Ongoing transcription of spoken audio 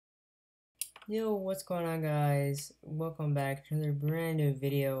Yo, what's going on, guys? Welcome back to another brand new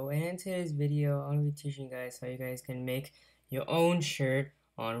video. And in today's video, I'm going to be teaching you guys how you guys can make your own shirt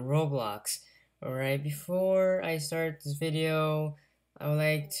on Roblox. Alright, before I start this video, I would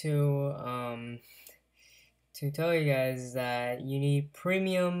like to tell you guys that you need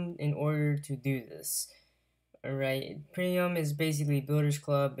premium in order to do this. Alright, premium is basically Builders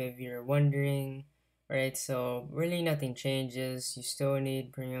Club if you're wondering. Alright, so really nothing changes. You still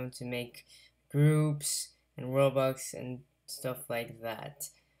need premium to make groups and Robux and stuff like that.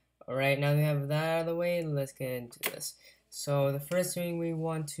 Alright, now that we have that out of the way, let's get into this. So the first thing we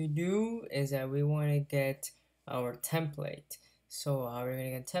want to do is that we want to get our template. So how we're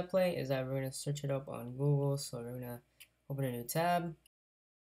going to get a template is that we're going to search it up on Google. So we're going to open a new tab.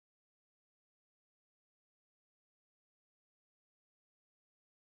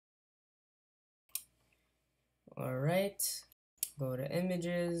 Alright, go to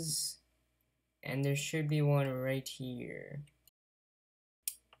images, and there should be one right here.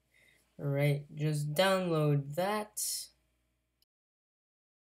 Alright, just download that.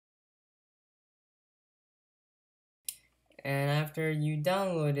 And after you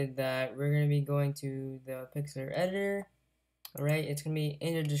downloaded that, we're going to be going to the Pixlr Editor. Alright, it's going to be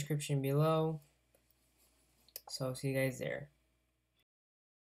in the description below. So see you guys there.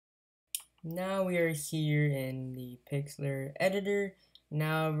 Now we are here in the Pixlr Editor.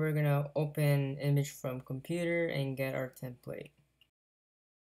 Now we're going to open image from computer and get our template.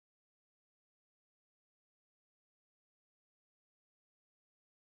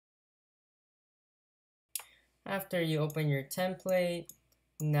 After you open your template,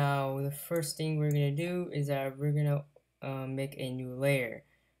 now the first thing we're going to do is that we're going to make a new layer.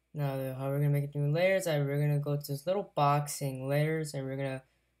 Now how we're going to make a new layer is that we're going to go to this little box saying layers, and we're going to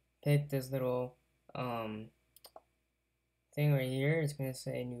pick this little thing right here. It's going to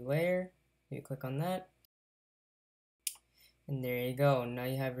say new layer. You click on that. And there you go. Now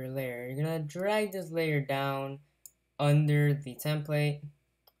you have your layer. You're going to drag this layer down under the template.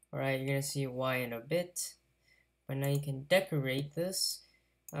 Alright, you're going to see why in a bit. But now you can decorate this.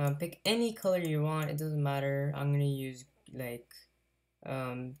 Pick any color you want. It doesn't matter. I'm going to use like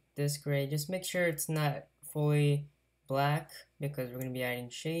this gray. Just make sure it's not fully black because we're going to be adding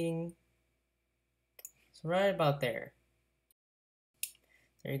shading. So right about there.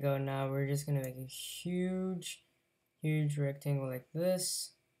 There you go. Now we're just going to make a huge rectangle like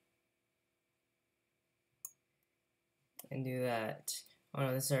this. And do that. Oh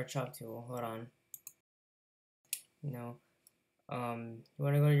no, this is our chop tool. Hold on. You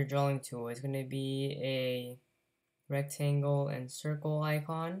want to go to your drawing tool. It's going to be a rectangle and circle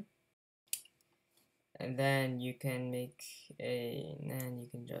icon. And then you can make and you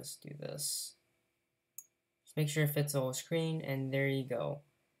can just do this. Just make sure it fits the whole screen, and there you go.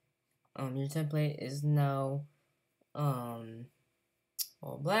 Your template is now all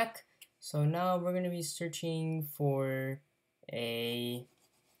black. So now we're going to be searching for for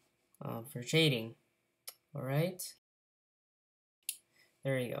shading. Alright,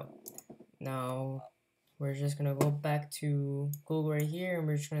 there you go. Now we're just going to go back to Google right here, and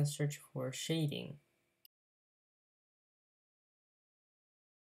we're just going to search for shading.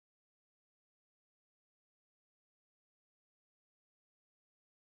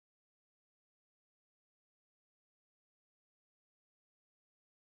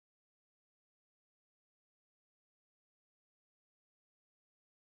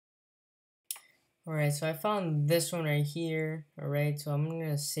 Alright, so I found this one right here. Alright, so I'm going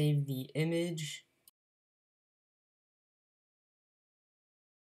to save the image.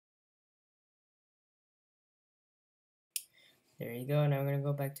 There you go. Now we're going to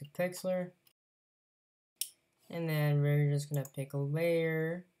go back to Pixlr. And then we're just going to pick a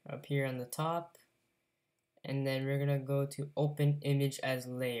layer up here on the top. And then we're going to go to open image as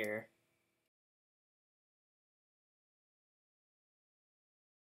layer.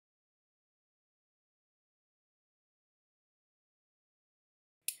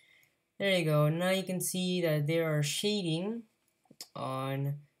 There you go. Now you can see that there are shading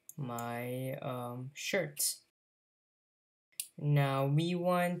on my shirt. Now we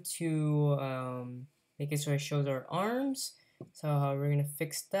want to make it so it shows our arms. So how we're gonna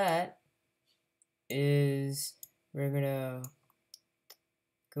fix that is we're gonna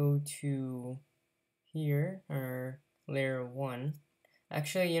go to here, or layer 1.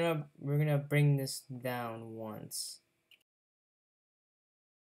 Actually, we're gonna bring this down once.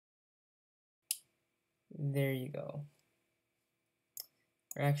 There you go.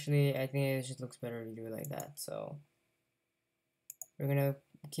 Or actually, I think it just looks better to do it like that. So we're gonna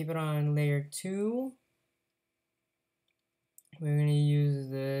keep it on layer 2. We're gonna use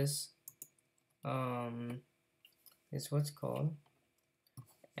this is what's called.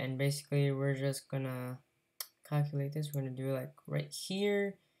 And basically we're just gonna calculate this. We're gonna do it like right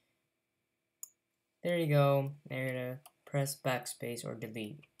here. There you go. Now you're gonna press backspace or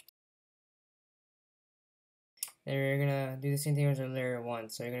delete. Then you're gonna do the same thing as our layer 1.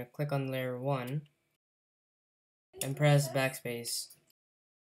 So you're gonna click on layer 1 and press backspace.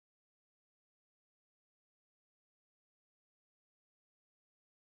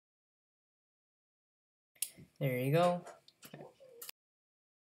 There you go.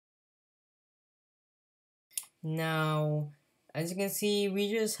 Now, as you can see,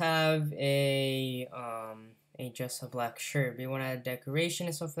 we just have a just a black shirt. We want to add decoration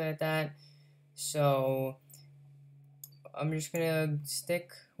and stuff like that. So I'm just gonna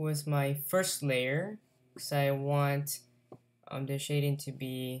stick with my first layer because I want the shading to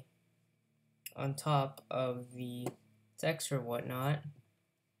be on top of the text or whatnot.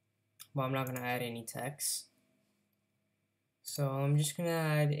 But I'm not gonna add any text. So I'm just gonna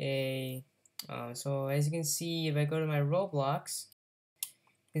add a so as you can see, if I go to my Roblox,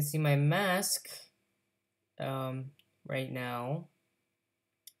 you can see my mask right now.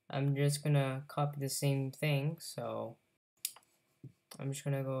 I'm just gonna copy the same thing, so I'm just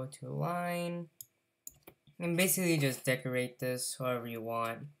gonna go to line and basically just decorate this however you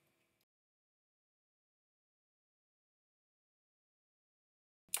want.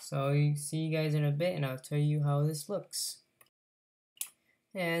 So you see you guys in a bit and I'll tell you how this looks.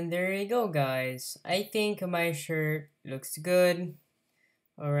 And there you go, guys. I think my shirt looks good.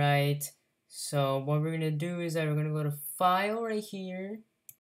 Alright, so what we're gonna do is that we're gonna go to File right here.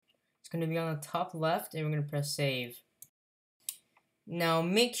 It's gonna be on the top left and we're gonna press Save. Now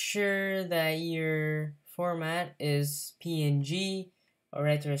make sure that your format is PNG,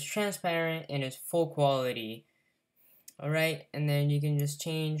 alright, so it's transparent and it's full quality. Alright, and then you can just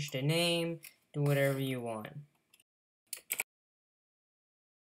change the name to whatever you want.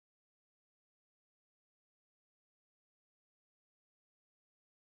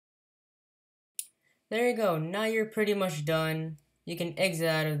 There you go. Now you're pretty much done. You can exit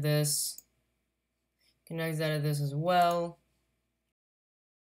out of this. You can exit out of this as well.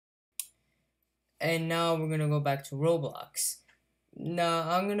 And now we're gonna go back to Roblox. Now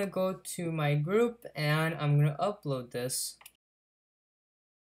I'm gonna go to my group and I'm gonna upload this.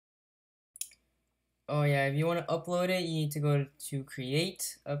 Oh yeah, if you want to upload it, you need to go to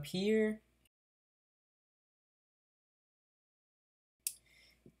Create up here.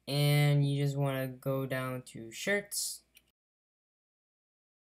 And you just want to go down to Shirts.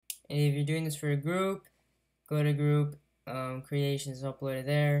 And if you're doing this for a group, go to Group, Creations, upload it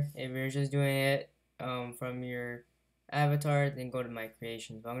there. If you're just doing it from your avatar, then go to My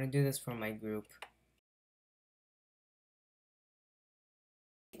Creations. But I'm going to do this for my group.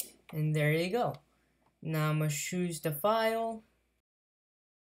 And there you go. Now I'm going to choose the file.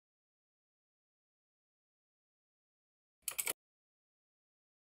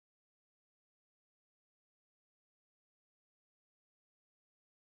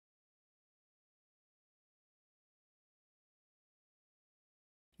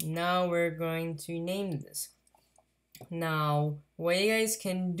 Now we're going to name this. Now, what you guys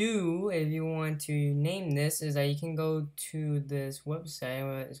can do if you want to name this is that you can go to this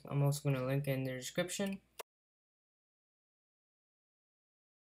website. I'm also going to link it in the description.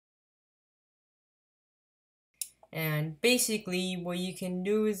 And basically what you can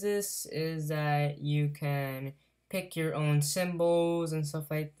do is this is that you can pick your own symbols and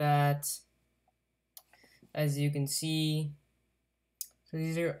stuff like that, as you can see. So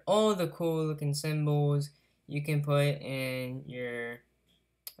these are all the cool looking symbols you can put in your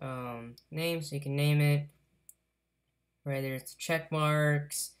name, so you can name it. Right, there's check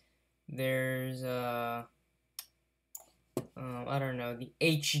marks, there's I don't know, the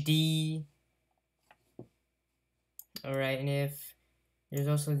HD. Alright, and if there's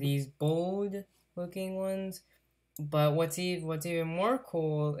also these bold looking ones, but what's even more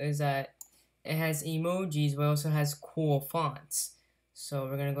cool is that it has emojis, but also has cool fonts. So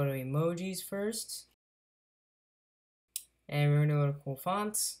we're gonna go to emojis first, and we're gonna go to cool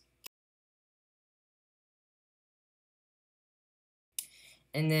fonts,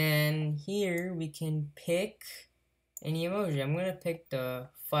 and then here we can pick any emoji. I'm gonna pick the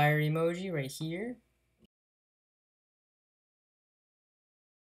fire emoji right here.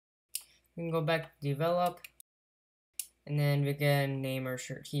 We can go back to develop, and then we can name our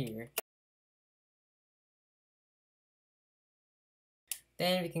shirt here.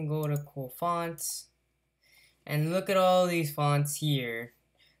 Then we can go to cool fonts, and look at all these fonts here.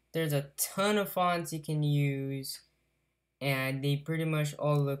 There's a ton of fonts you can use, and they pretty much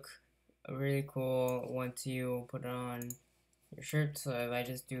all look really cool once you put it on your shirt. So if I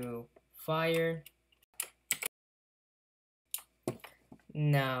just do fire,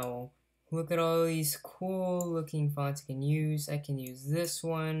 now look at all these cool looking fonts I can use. I can use this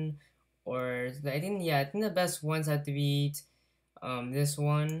one, or I think the best ones have to be this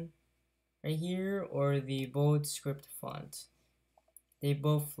one right here or the bold script font. They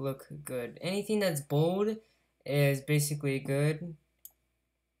both look good. Anything that's bold is basically good.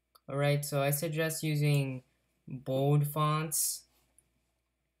 Alright, so I suggest using bold fonts.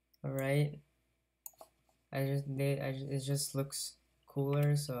 Alright. It just looks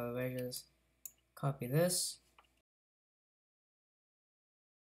cooler, so if I just copy this.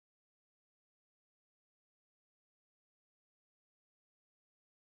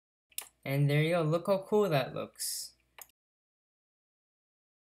 And there you go, look how cool that looks.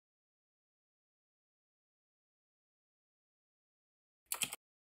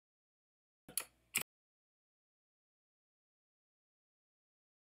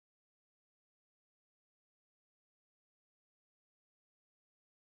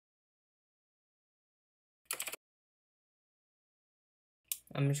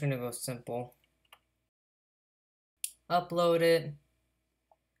 I'm just gonna go simple. Upload it.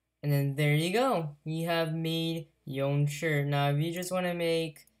 And then there you go. You have made your own shirt. Now if you just want to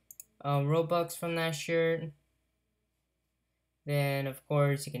make Robux from that shirt, then of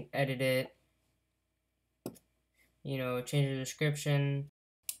course you can edit it. You know, change the description,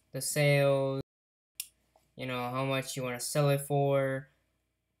 the sales, you know, how much you want to sell it for.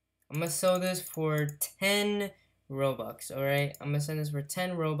 I'm gonna sell this for 10 Robux, alright? I'm gonna sell this for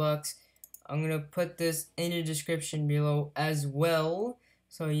 10 Robux. I'm gonna put this in the description below as well,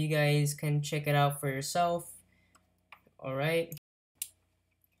 so you guys can check it out for yourself, alright?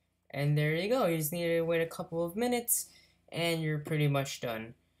 And there you go, you just need to wait a couple of minutes, and you're pretty much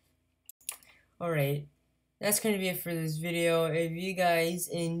done. Alright, that's gonna be it for this video. If you guys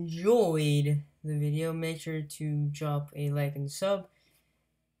enjoyed the video, make sure to drop a like and sub.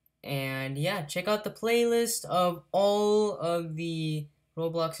 And yeah, check out the playlist of all of the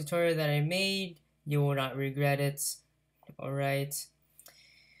Roblox tutorial that I made. You will not regret it. Alright.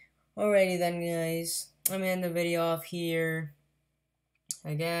 Alrighty then, guys. I'm gonna end the video off here.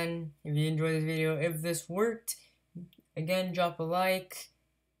 Again, if you enjoyed this video, if this worked, again, drop a like.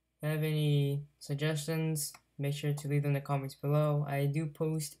 If you have any suggestions, make sure to leave them in the comments below. I do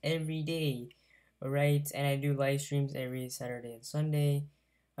post every day. Alright, and I do live streams every Saturday and Sunday.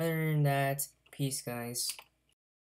 Other than that, peace, guys.